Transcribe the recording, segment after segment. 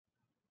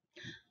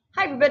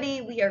Hi everybody,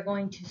 we are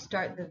going to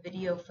start the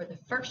video for the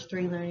first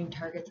 3 learning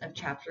targets of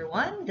Chapter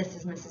 1. This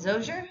is Mrs.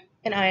 Ogier.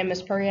 And I am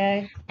Ms.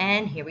 Poirier.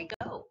 And here we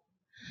go.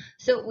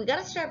 So we got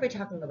to start by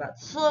talking about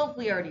slope.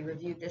 We already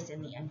reviewed this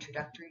in the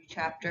introductory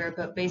chapter,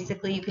 but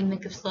basically you can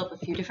think of slope a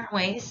few different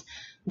ways.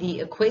 The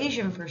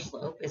equation for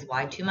slope is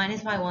y2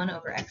 minus y1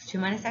 over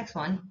x2 minus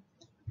x1.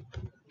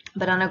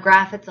 But on a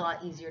graph, it's a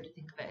lot easier to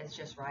think of it as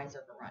just rise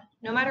over run.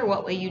 No matter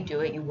what way you do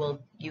it,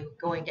 you're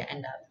going to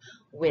end up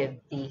with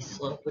the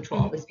slope, which will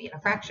always be in a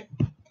fraction.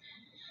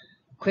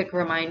 Quick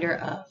reminder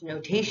of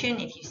notation.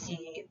 If you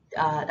see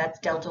that's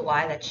delta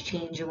y, that's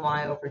change in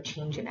y over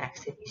change in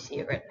x, if you see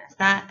it written as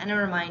that. And a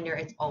reminder,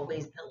 it's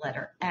always the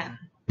letter m.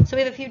 So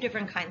we have a few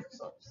different kinds of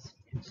slopes.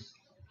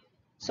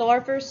 So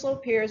our first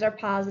slope here is our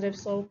positive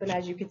slope, and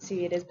as you can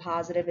see, it is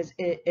positive.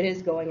 It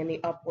is going in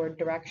the upward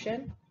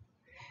direction.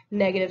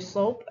 Negative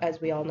slope,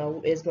 as we all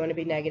know, is going to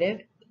be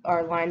negative.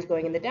 Our line's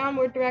going in the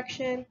downward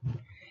direction.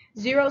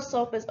 Zero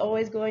slope is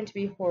always going to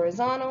be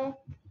horizontal,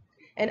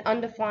 and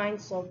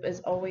undefined slope is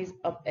always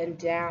up and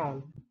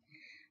down.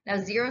 Now,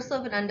 zero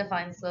slope and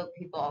undefined slope,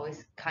 people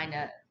always kind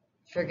of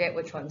forget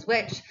which one's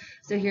which.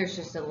 So here's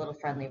just a little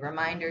friendly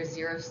reminder.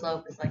 Zero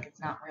slope is like it's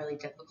not really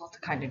difficult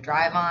to kind of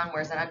drive on,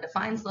 whereas an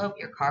undefined slope,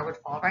 your car would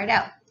fall right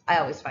out. I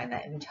always find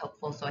that image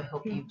helpful, so I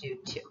hope you do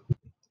too.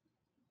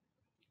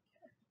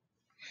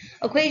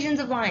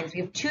 Equations of lines. We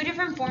have 2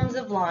 different forms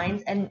of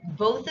lines, and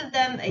both of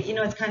them,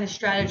 it's kind of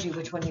strategy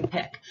which one you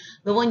pick.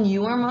 The one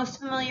you are most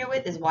familiar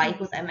with is y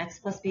equals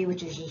mx plus b,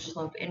 which is your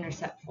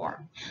slope-intercept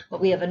form.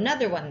 But we have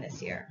another one this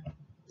year.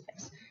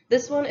 Yes.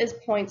 This one is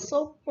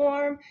point-slope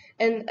form,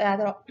 and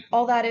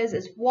all that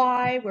is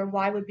y, where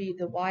y would be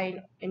the y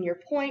in your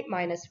point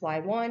minus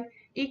y1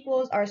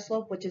 equals our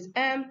slope, which is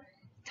m,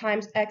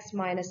 times x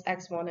minus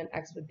x1, and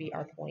x would be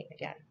our point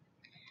again.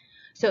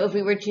 So if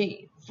we were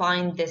to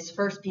find this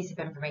first piece of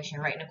information,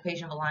 write an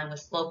equation of a line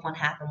with slope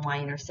 1/2 and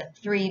y-intercept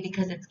 3,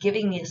 because it's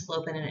giving me a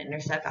slope and an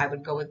intercept, I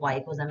would go with y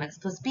equals mx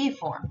plus b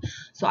form.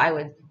 So I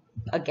would,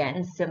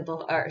 again,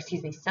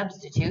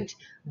 substitute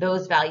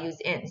those values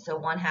in. So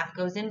 1/2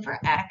 goes in for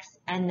x,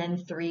 and then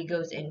 3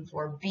 goes in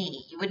for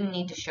b. You wouldn't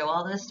need to show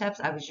all those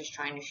steps. I was just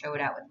trying to show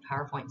it out with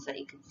PowerPoint so that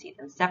you could see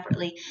them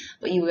separately.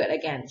 But you would,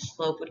 again,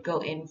 slope would go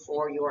in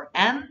for your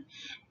m,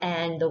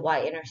 and the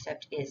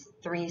y-intercept is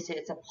 3, so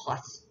it's a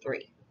plus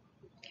 3.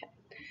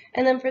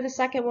 And then for the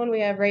second one,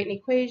 we have write an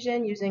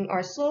equation using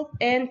our slope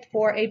and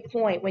for a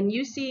point. When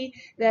you see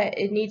that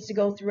it needs to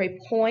go through a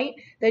point,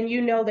 then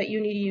you know that you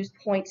need to use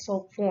point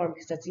slope form,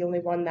 because that's the only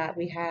one that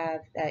we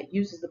have that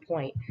uses the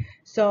point.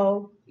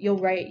 So you'll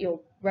write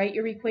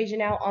your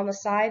equation out on the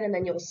side, and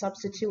then you'll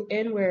substitute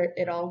in where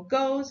it all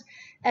goes.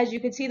 As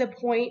you can see, the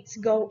points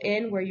go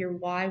in where your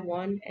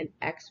y1 and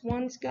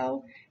x1s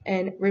go.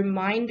 And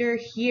reminder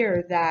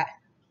here that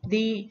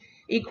the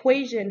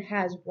equation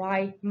has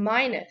y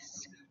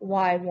minus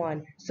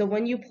y1. So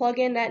when you plug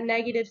in that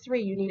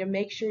 -3, you need to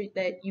make sure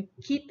that you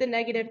keep the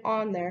negative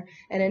on there,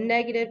 and a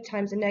negative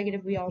times a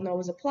negative we all know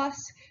is a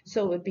plus,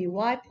 so it would be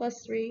y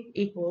plus 3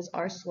 equals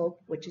our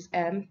slope, which is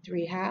m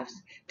 3/2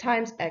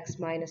 times x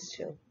minus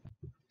 2.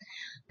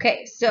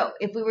 Okay, so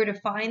if we were to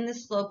find the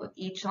slope of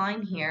each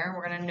line here,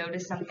 we're going to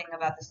notice something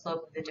about the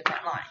slope of the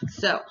different lines.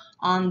 So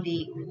on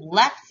the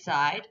left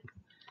side,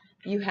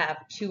 you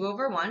have 2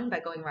 over 1 by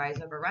going rise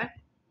over run,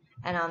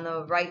 and on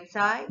the right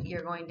side,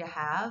 you're going to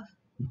have,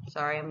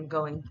 sorry, I'm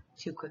going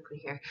too quickly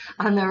here.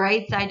 On the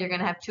right side, you're going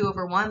to have 2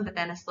 over 1, but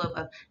then a slope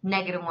of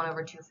 -1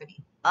 over 2 for the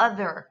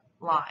other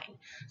line.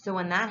 So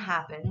when that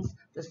happens,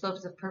 the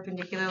slopes of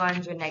perpendicular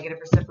lines are negative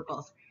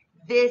reciprocals.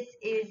 This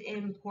is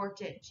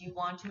important. You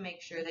want to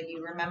make sure that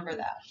you remember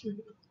that.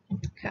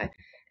 Okay.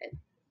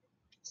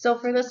 So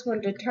for this one,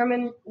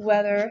 determine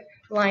whether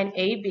line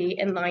AB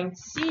and line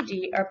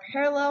CD are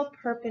parallel,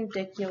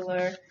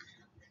 perpendicular,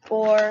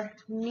 or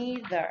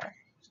neither.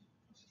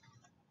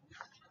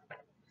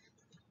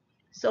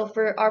 So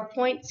for our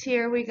points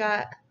here, we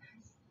got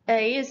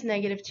A is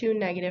 -2,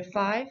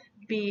 -5,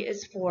 B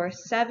is 4,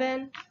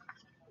 7,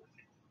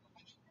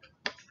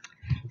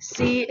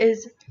 C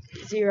is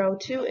 0,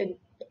 2, and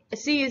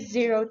C is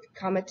 0,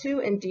 2,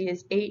 and D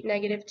is 8,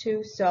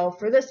 -2. So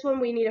for this one,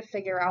 we need to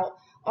figure out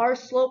our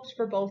slopes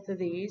for both of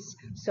these.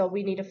 So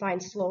we need to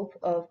find slope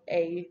of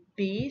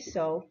AB.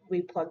 So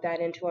we plug that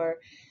into our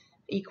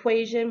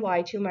equation,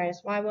 y2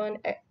 minus y1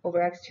 over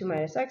x2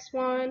 minus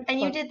x1.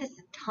 And you did this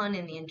a ton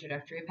in the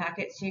introductory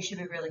packet, so you should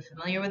be really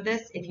familiar with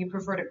this. If you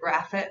prefer to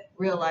graph it,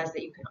 realize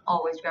that you can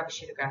always grab a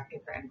sheet of graph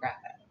paper and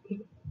graph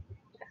it.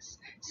 Yes.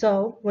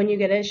 So when you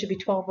get it, it should be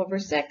 12 over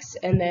 6,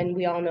 and then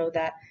we all know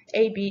that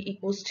AB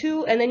equals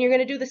 2, and then you're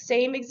going to do the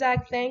same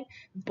exact thing,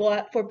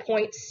 but for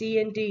points C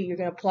and D, you're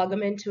going to plug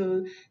them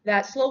into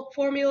that slope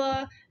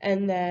formula,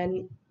 and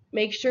then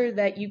make sure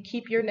that you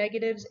keep your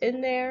negatives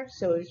in there.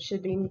 So it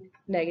should be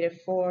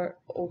 -4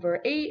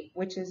 over 8,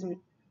 which is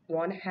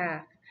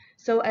 1/2.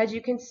 So as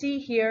you can see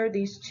here,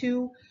 these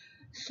two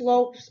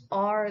slopes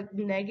are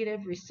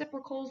negative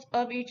reciprocals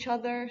of each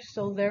other,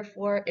 so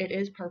therefore it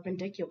is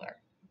perpendicular.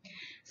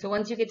 So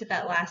once you get to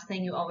that last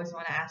thing, you always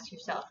want to ask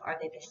yourself, are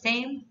they the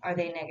same? Are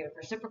they negative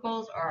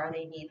reciprocals? Or are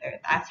they neither?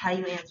 That's how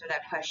you answer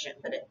that question.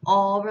 But it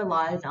all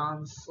relies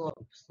on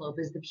slope. Slope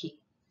is the key.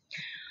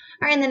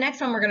 All right, in the next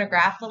one, we're going to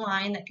graph the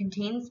line that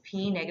contains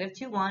P, negative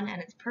 2, 1,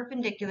 and it's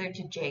perpendicular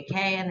to JK,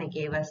 and they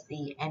gave us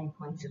the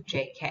endpoints of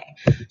JK.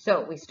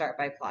 So we start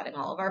by plotting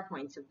all of our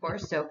points, of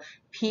course. So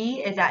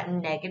P is at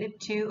negative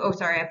 2. Oh,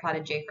 sorry, I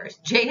plotted J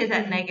first. J is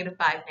at negative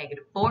 5,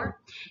 negative 4.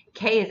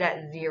 K is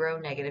at 0,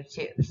 negative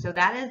 2. So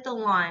that is the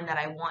line that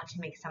I want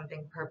to make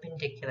something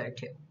perpendicular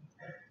to.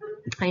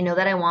 I know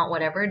that I want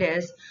whatever it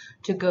is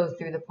to go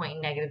through the point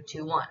negative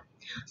 2, 1.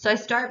 So I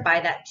start by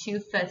that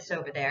 2/5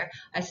 over there.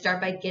 I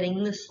start by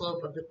getting the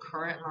slope of the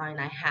current line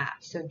I have.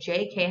 So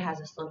JK has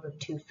a slope of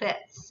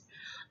 2/5.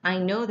 I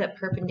know that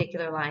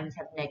perpendicular lines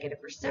have negative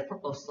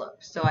reciprocal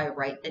slopes. So I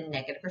write the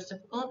negative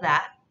reciprocal of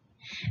that.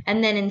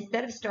 And then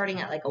instead of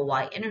starting at like a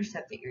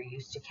y-intercept that you're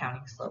used to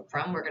counting slope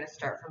from, we're going to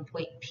start from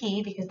point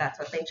P because that's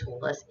what they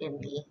told us in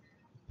the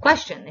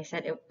question. They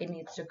said it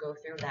needs to go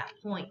through that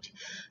point.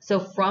 So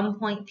from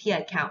point P,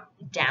 I count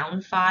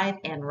down 5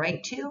 and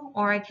right 2,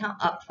 or I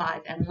count up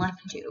 5 and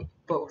left 2.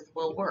 Both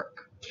will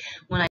work.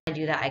 When I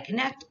do that, I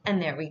connect,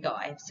 and there we go.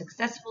 I have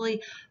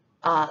successfully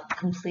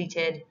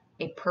completed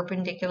a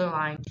perpendicular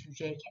line to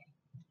JK.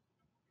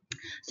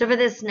 So for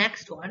this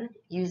next one,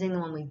 using the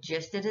one we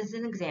just did as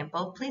an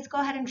example, please go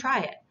ahead and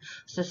try it.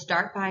 So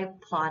start by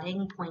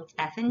plotting points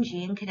F and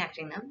G and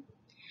connecting them.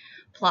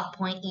 Plot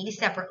point E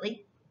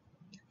separately.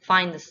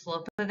 Find the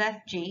slope of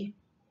FG,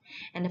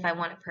 and if I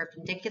want it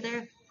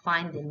perpendicular,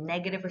 find the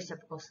negative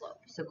reciprocal slope.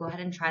 So go ahead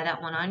and try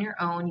that one on your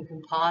own. You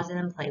can pause it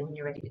and play when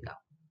you're ready to go.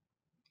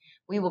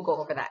 We will go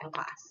over that in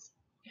class.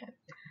 Okay.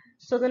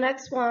 So the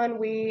next one,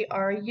 we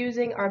are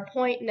using our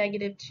point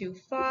negative 2,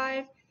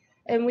 5,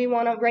 and we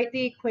want to write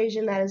the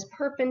equation that is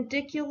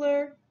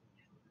perpendicular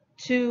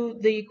to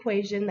the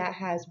equation that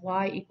has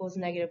y equals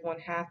negative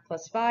 1/2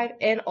 plus 5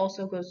 and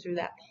also goes through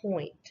that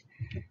point.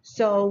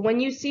 So when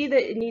you see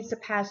that it needs to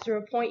pass through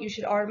a point, you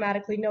should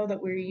automatically know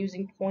that we're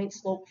using point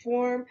slope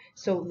form.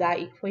 So that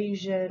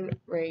equation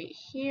right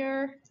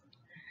here.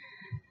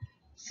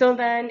 So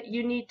then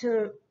you need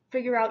to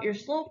figure out your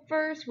slope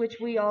first,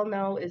 which we all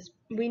know is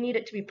we need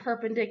it to be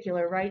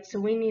perpendicular, right? So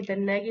we need the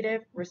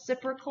negative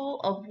reciprocal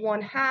of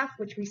 1/2,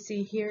 which we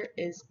see here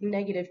is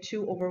negative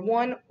 2 over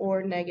 1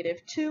 or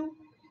negative 2.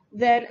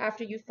 Then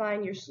after you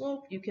find your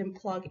slope, you can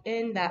plug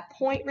in that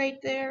point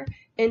right there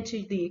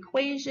into the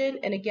equation,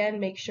 and again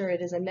make sure it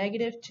is a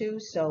negative 2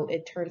 so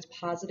it turns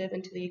positive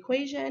into the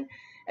equation,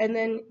 and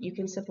then you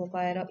can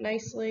simplify it up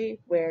nicely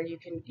where you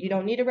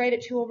don't need to write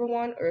it 2 over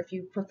 1, or if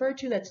you prefer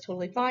to, that's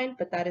totally fine,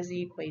 but that is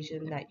the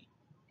equation that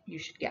you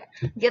should get.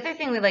 The other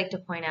thing we like to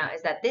point out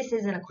is that this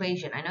is an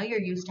equation. I know you're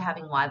used to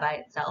having y by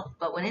itself,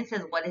 but when it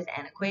says what is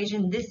an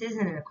equation, this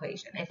isn't an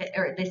equation.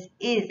 This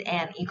is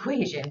an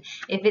equation.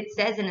 If it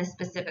says in a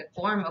specific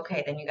form,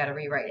 okay, then you got to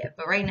rewrite it.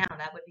 But right now,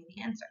 that would be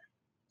the answer.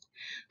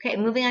 Okay,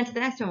 moving on to the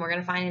next one, we're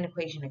going to find an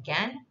equation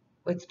again.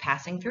 It's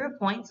passing through a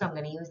point, so I'm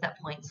going to use that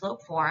point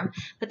slope form,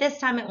 but this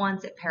time it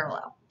wants it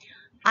parallel.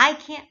 I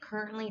can't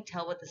currently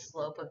tell what the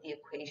slope of the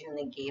equation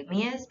they gave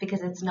me is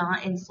because it's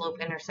not in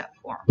slope-intercept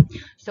form.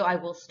 So I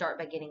will start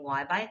by getting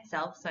y by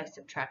itself, so I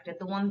subtracted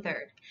the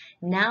 1/3.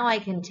 Now I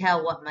can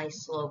tell what my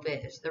slope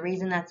is. The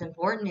reason that's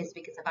important is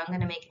because if I'm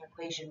going to make an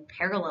equation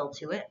parallel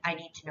to it, I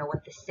need to know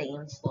what the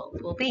same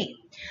slope will be.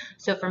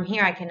 So from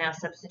here, I can now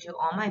substitute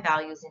all my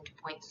values into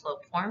point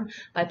slope form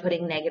by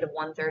putting negative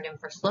 1/3 in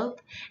for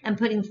slope and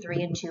putting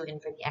 3 and 2 in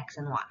for the x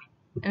and y.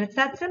 And it's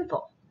that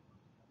simple.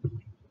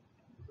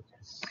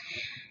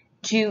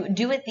 To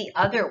do it the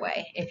other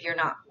way, if you're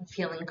not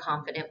feeling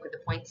confident with the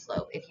point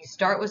slope, if you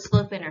start with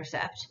slope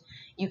intercept,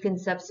 you can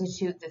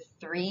substitute the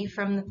 3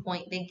 from the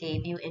point they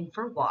gave you in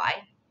for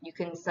y. You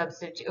can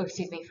substitute,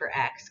 for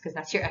x, because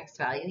that's your x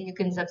value. You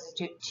can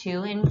substitute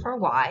 2 in for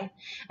y,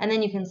 and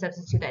then you can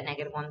substitute that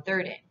negative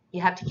 1/3 in. You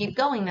have to keep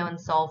going, though,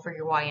 and solve for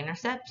your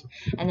y-intercept,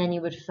 and then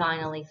you would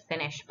finally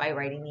finish by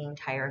writing the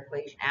entire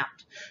equation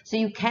out. So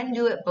you can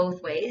do it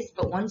both ways,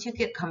 but once you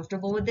get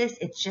comfortable with this,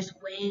 it's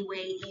just way,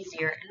 way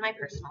easier, in my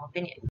personal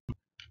opinion.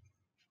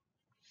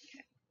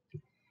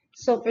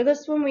 So for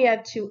this one, we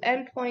have two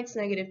endpoints,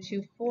 negative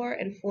 2, 4,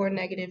 and 4,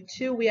 negative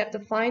 2. We have to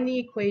find the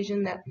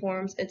equation that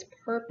forms its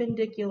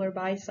perpendicular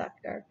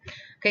bisector.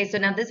 Okay, so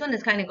now this one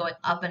is kind of going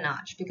up a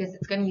notch because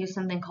it's going to use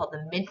something called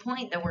the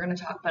midpoint that we're going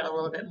to talk about a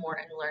little bit more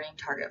in Learning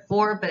Target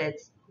 4, but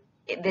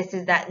this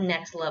is that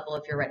next level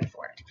if you're ready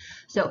for it.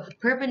 So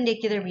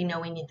perpendicular, we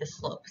know we need the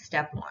slope,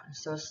 step 1.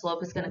 So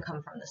slope is going to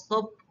come from the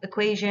slope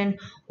equation,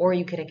 or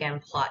you could again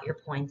plot your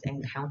points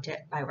and count it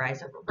by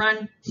rise over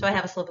run. So I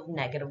have a slope of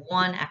negative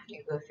 1 after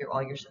you go through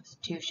all your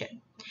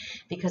substitution.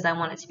 Because I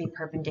want it to be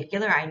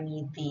perpendicular, I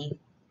need the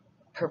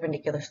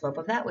perpendicular slope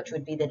of that, which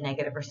would be the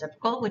negative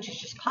reciprocal, which is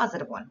just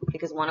positive 1,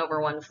 because 1 over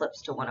 1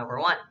 flips to 1 over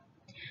 1.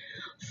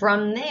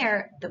 From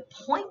there, the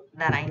point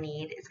that I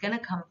need is going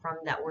to come from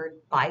that word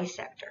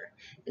bisector.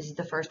 This is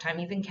the first time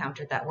you've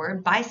encountered that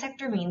word.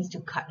 Bisector means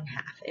to cut in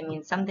half. It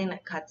means something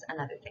that cuts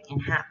another thing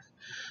in half.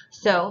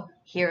 So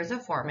here's a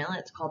formula.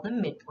 It's called the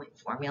midpoint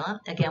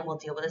formula. Again, we'll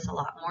deal with this a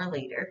lot more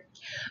later.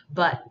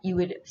 But you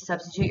would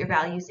substitute your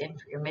values in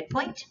for your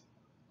midpoint.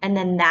 And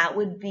then that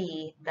would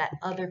be that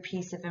other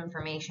piece of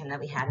information that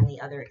we had in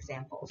the other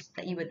examples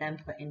that you would then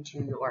put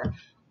into your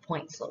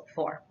point slope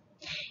for.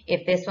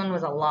 If this one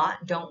was a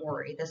lot, don't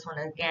worry. This one,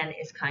 again,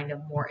 is kind of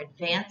more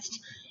advanced.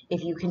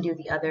 If you can do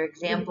the other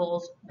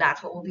examples,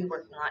 that's what we'll be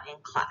working on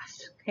in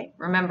class. Okay,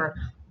 remember,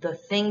 the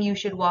thing you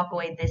should walk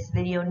away this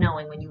video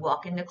knowing when you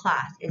walk into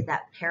class is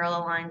that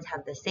parallel lines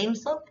have the same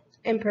slope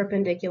And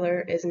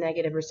perpendicular is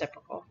negative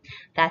reciprocal.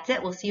 That's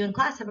it. We'll see you in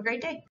class. Have a great day.